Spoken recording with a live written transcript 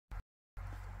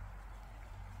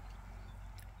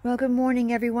Well, good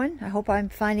morning, everyone. I hope I'm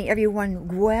finding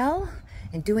everyone well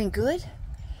and doing good.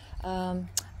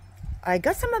 I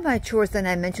got some of my chores that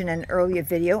I mentioned in an earlier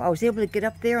video. I was able to get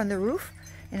up there on the roof,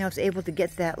 and I was able to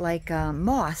get that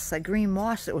moss, like green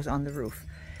moss that was on the roof.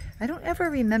 I don't ever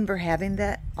remember having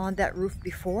that on that roof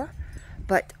before,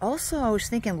 but also I was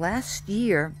thinking last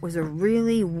year was a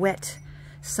really wet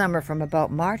summer from about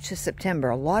March to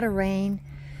September. A lot of rain,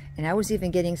 and I was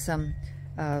even getting some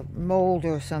mold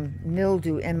or some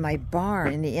mildew in my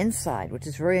barn in the inside, which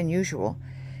is very unusual.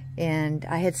 And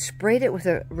I had sprayed it with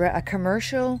a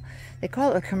commercial, they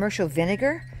call it a commercial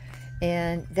vinegar,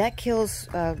 and that kills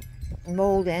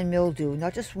mold and mildew,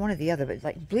 not just one or the other, but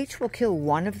like bleach will kill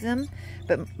one of them,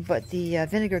 but the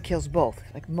vinegar kills both,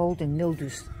 like mold and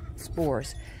mildew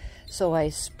spores. So I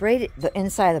sprayed it the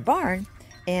inside of the barn,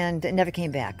 and it never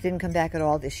came back. Didn't come back at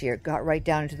all this year. It got right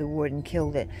down into the wood and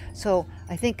killed it. So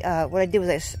I think what I did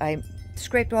was I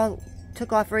scraped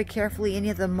took off very carefully any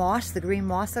of the moss, the green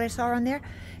moss that I saw on there,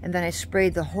 and then I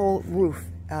sprayed the whole roof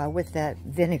with that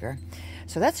vinegar.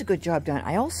 So that's a good job done.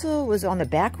 I also was on the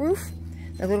back roof,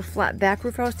 the little flat back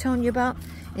roof I was telling you about,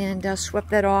 and swept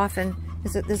that off, and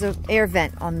there's an air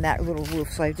vent on that little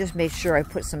roof, so I just made sure I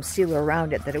put some sealer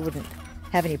around it that it wouldn't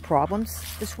have any problems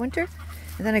this winter.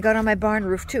 And then I got on my barn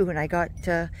roof too, and I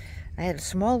had a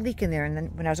small leak in there, and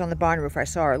then when I was on the barn roof, I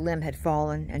saw a limb had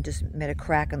fallen and just made a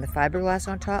crack in the fiberglass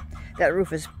on top. That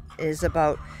roof is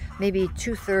about maybe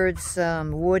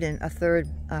 2/3 wood and 1/3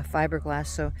 fiberglass,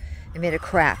 so it made a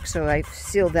crack. So I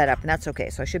sealed that up, and that's okay.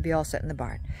 So I should be all set in the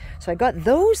barn. So I got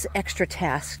those extra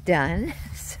tasks done.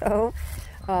 So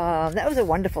that was a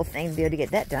wonderful thing to be able to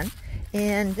get that done.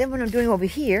 And then what I'm doing over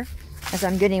here, as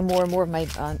I'm getting more and more of my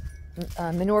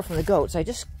manure from the goats, I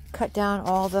just cut down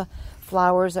all the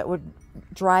flowers that were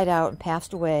dried out and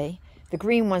passed away. The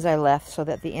green ones I left so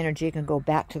that the energy can go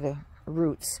back to the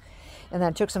roots. And then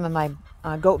I took some of my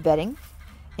goat bedding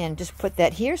and just put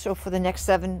that here. So for the next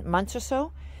 7 months or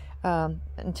so,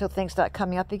 until things start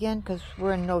coming up again, because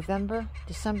we're in November,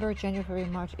 December, January,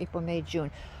 March, April, May,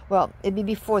 June. Well, it'd be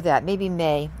before that, maybe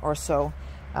May or so.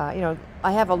 I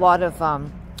have a lot of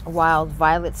wild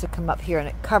violets that come up here, and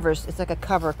it's like a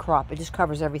cover crop. It just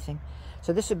covers everything.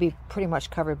 So this would be pretty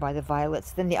much covered by the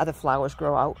violets. Then the other flowers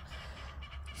grow out.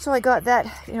 So I got that,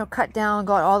 cut down,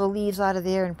 got all the leaves out of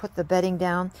there and put the bedding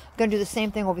down. I'm going to do the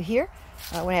same thing over here.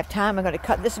 When I have time, I'm going to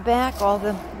cut this back, all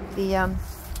the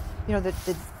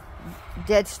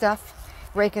dead stuff,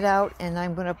 rake it out, and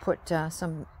I'm going to put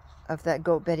some of that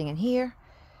goat bedding in here.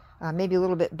 Maybe a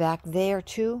little bit back there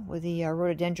too, where the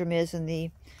rhododendron is, and the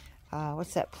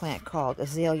what's that plant called?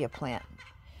 Azalea plant.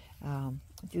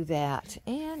 Do that,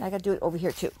 and I got to do it over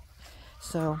here too.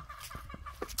 So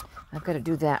I've got to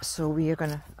do that. So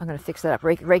I'm gonna fix that up.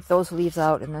 Rake those leaves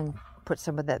out, and then put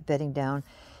some of that bedding down.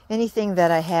 Anything that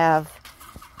I have,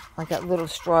 like that little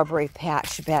strawberry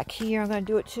patch back here, I'm gonna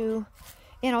do it too,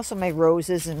 and also my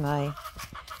roses and my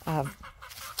what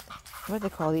do they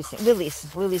call these things?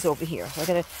 Lilies over here. So I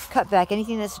got to cut back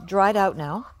anything that's dried out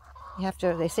now. You have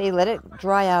to. They say let it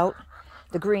dry out.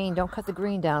 The green, don't cut the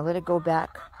green down. Let it go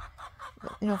back.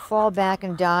 Fall back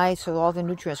and die, so all the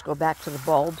nutrients go back to the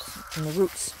bulbs and the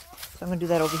roots. So I'm going to do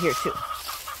that over here too.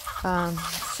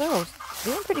 So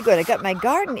doing pretty good. I got my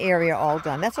garden area all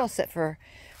done. That's all set for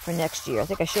next year. I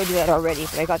think I showed you that already,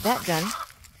 but I got that done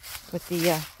with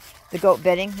the goat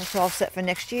bedding. That's all set for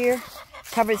next year.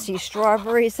 Covered these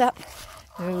strawberries up.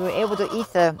 We were able to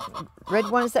eat the red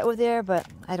ones that were there, but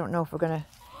I don't know if we're going to.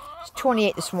 It's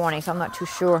 28 this morning, so I'm not too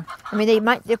sure. I mean,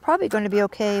 they're probably going to be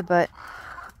okay, but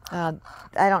I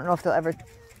don't know if they'll ever,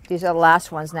 these are the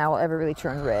last ones now, will ever really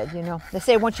turn red, They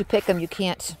say once you pick them,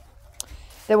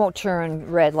 they won't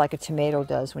turn red like a tomato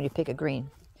does when you pick a green.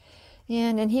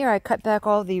 And in here, I cut back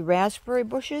all the raspberry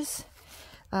bushes.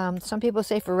 Some people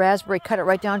say for raspberry, cut it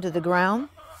right down to the ground.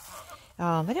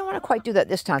 I didn't want to quite do that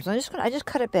this time, so I just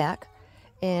cut it back,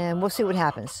 and we'll see what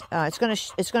happens. It's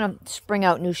gonna spring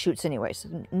out new shoots anyways.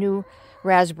 New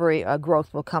raspberry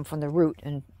growth will come from the root,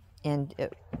 and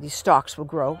these stalks will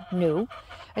grow new.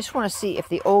 I just want to see if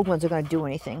the old ones are going to do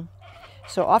anything.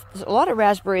 So a lot of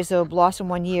raspberries, they'll blossom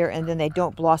one year, and then they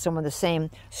don't blossom on the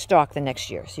same stalk the next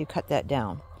year. So you cut that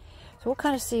down. So we'll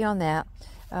kind of see on that.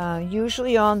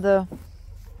 Usually on the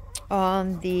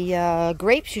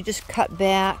grapes, you just cut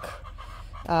back.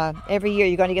 Every year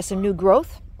you're going to get some new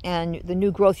growth, and the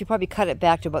new growth, you probably cut it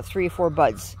back to about 3 or 4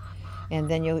 buds, and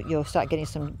then you'll start getting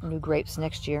some new grapes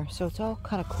next year. So it's all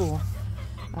kind of cool.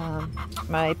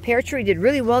 My pear tree did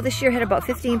really well this year. Had about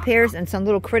 15 pears, and some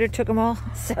little critter took them all.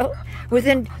 So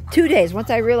within 2 days, once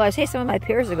I realized, hey, some of my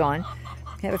pears are gone,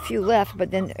 I have a few left, but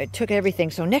then it took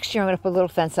everything. So next year I'm going to put a little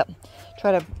fence up,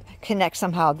 try to connect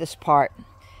somehow this part,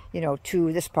 you know,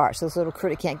 to this part, so this little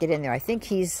critter can't get in there. I think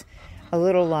he's a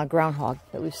little groundhog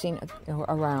that we've seen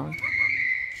around.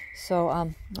 So,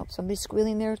 oh, somebody's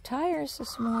squealing their tires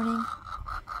this morning.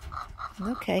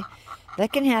 Okay,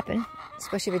 that can happen,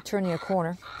 especially if you're turning a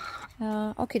corner.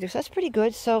 Okay, so that's pretty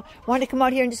good. So, wanted to come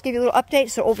out here and just give you a little update.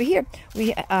 So over here,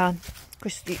 we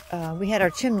had our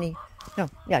chimney. No,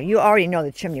 yeah, you already know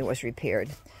the chimney was repaired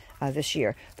this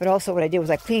year. But also, what I did was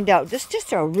I cleaned out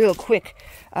just a real quick,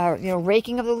 you know,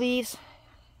 raking of the leaves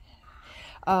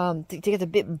to get the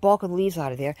big bulk of the leaves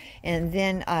out of there, and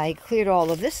then I cleared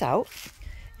all of this out.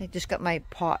 I just got my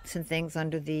pots and things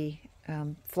under the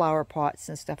flower pots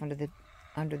and stuff under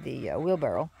the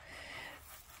wheelbarrow.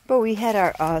 But we had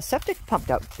our septic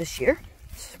pumped out this year.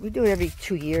 We do it every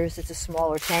 2 years. It's a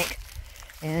smaller tank,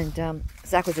 and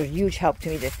Zach was a huge help to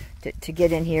me to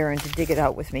get in here and to dig it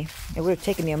out with me. It would have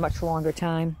taken me a much longer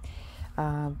time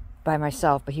by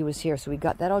myself, but he was here, so we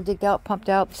got that all digged out, pumped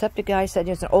out. The septic guy said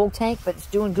it's an old tank, but it's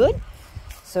doing good,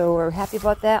 so we're happy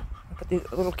about that. Put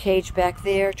the little cage back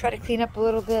there. Try to clean up a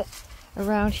little bit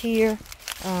around here.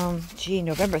 Gee,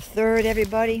 November 3rd,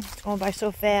 everybody. It's going by so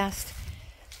fast.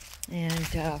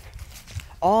 And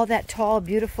all that tall,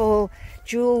 beautiful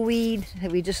jewel weed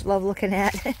that we just love looking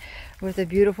at with the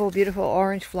beautiful, beautiful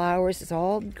orange flowers. It's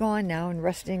all gone now and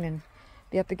rusting and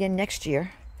be up again next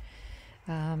year.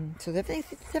 So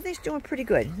everything's doing pretty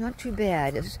good. Not too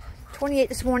bad. It was 28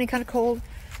 this morning, kind of cold.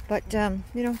 But,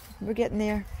 you know, we're getting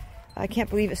there. I can't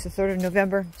believe it's the 3rd of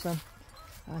November, so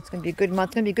it's going to be a good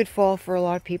month. It's going to be a good fall for a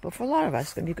lot of people. For a lot of us,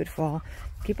 it's going to be a good fall.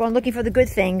 Keep on looking for the good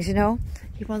things, you know.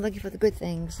 Keep on looking for the good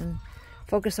things and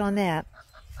focus on that.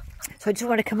 So I just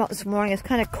want to come out this morning. It's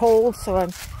kind of cold, so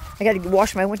I got to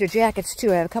wash my winter jackets,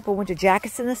 too. I have a couple winter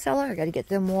jackets in the cellar. I got to get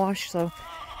them washed, so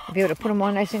I'll be able to put them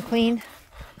on nice and clean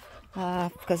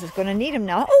because it's going to need them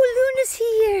now. Oh, Luna's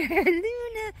here.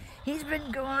 Luna. He's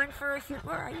been gone for a few...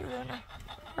 Where are you, Luna?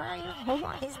 Where are you? Hold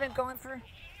on. He's been gone for...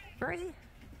 Where is he?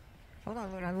 Hold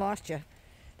on, Luna. I lost you.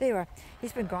 There you are.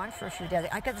 He's been gone for a few days.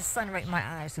 I got the sun right in my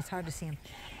eyes, so it's hard to see him.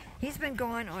 He's been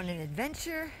gone on an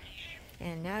adventure,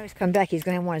 and now he's come back. He's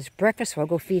going to want his breakfast, so I'll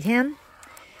go feed him.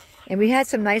 And we had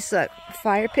some nice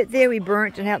fire pit there we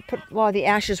burnt and have put a lot of the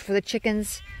ashes for the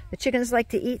chickens. The chickens like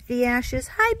to eat the ashes.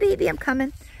 Hi, baby, I'm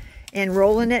coming. And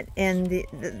rolling it, and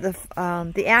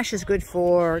the ash is good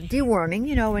for deworming,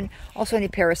 you know, and also any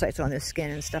parasites on their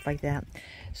skin and stuff like that.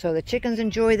 So the chickens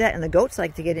enjoy that, and the goats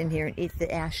like to get in here and eat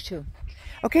the ash too.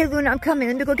 Okay, Luna, I'm coming.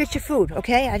 Let me go get your food,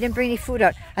 okay? I didn't bring any food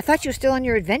out. I thought you were still on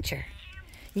your adventure.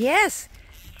 Yes,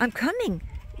 I'm coming.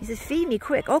 He says, feed me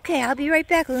quick. Okay, I'll be right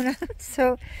back, Luna.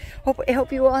 So I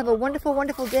hope you all have a wonderful,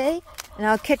 wonderful day, and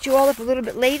I'll catch you all up a little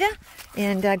bit later.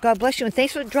 And God bless you, and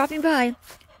thanks for dropping by.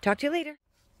 Talk to you later.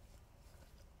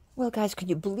 Well, guys, could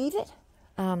you believe it?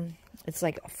 It's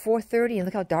like 4:30, and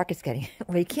look how dark it's getting.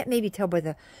 Well, you can't maybe tell by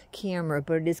the camera,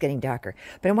 but it is getting darker.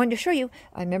 But I wanted to show you.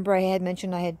 I remember I had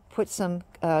mentioned I had put some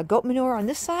goat manure on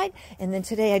this side, and then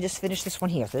today I just finished this one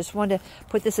here. So I just wanted to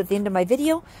put this at the end of my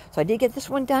video. So I did get this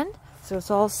one done. So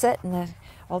it's all set, and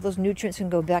all those nutrients can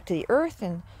go back to the earth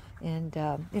and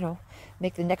you know,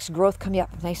 make the next growth come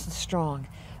up nice and strong.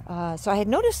 So I had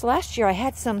noticed last year I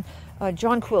had some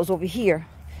jonquils over here.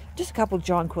 Just a couple of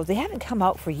jonquils. They haven't come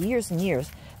out for years and years.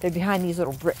 They're behind these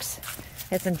little bricks.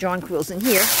 I had some jonquils in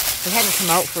here. They hadn't come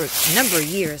out for a number of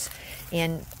years.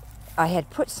 And I had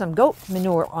put some goat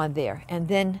manure on there. And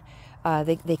then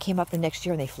they came up the next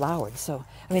year and they flowered. So,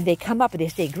 I mean, they come up and they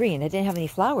stay green. They didn't have any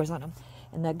flowers on them.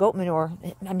 And that goat manure,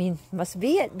 I mean, must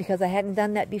be it because I hadn't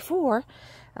done that before.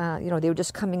 You know, they were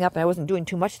just coming up and I wasn't doing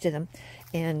too much to them.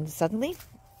 And suddenly,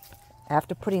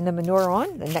 after putting the manure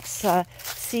on, the next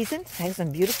season, I have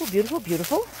some beautiful, beautiful,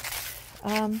 beautiful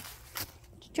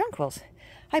jonquils.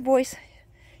 Hi, boys.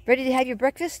 Ready to have your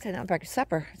breakfast? Not breakfast,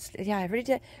 supper. Yeah, ready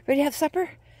to have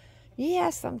supper?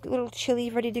 Yes, I'm a little chilly,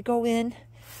 ready to go in.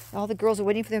 All the girls are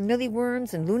waiting for their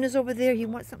mealyworms, and Luna's over there. He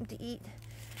wants something to eat.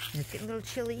 And it's getting a little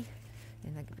chilly.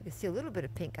 And I can see a little bit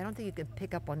of pink. I don't think you can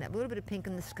pick up on that. A little bit of pink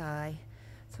in the sky.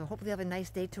 So hopefully have a nice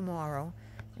day tomorrow.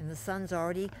 And the sun's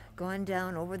already gone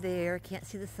down over there. Can't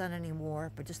see the sun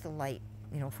anymore, but just the light,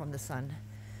 you know, from the sun.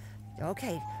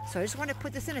 Okay, so I just want to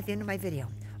put this in at the end of my video.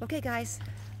 Okay, guys,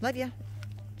 love you.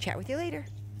 Chat with you later.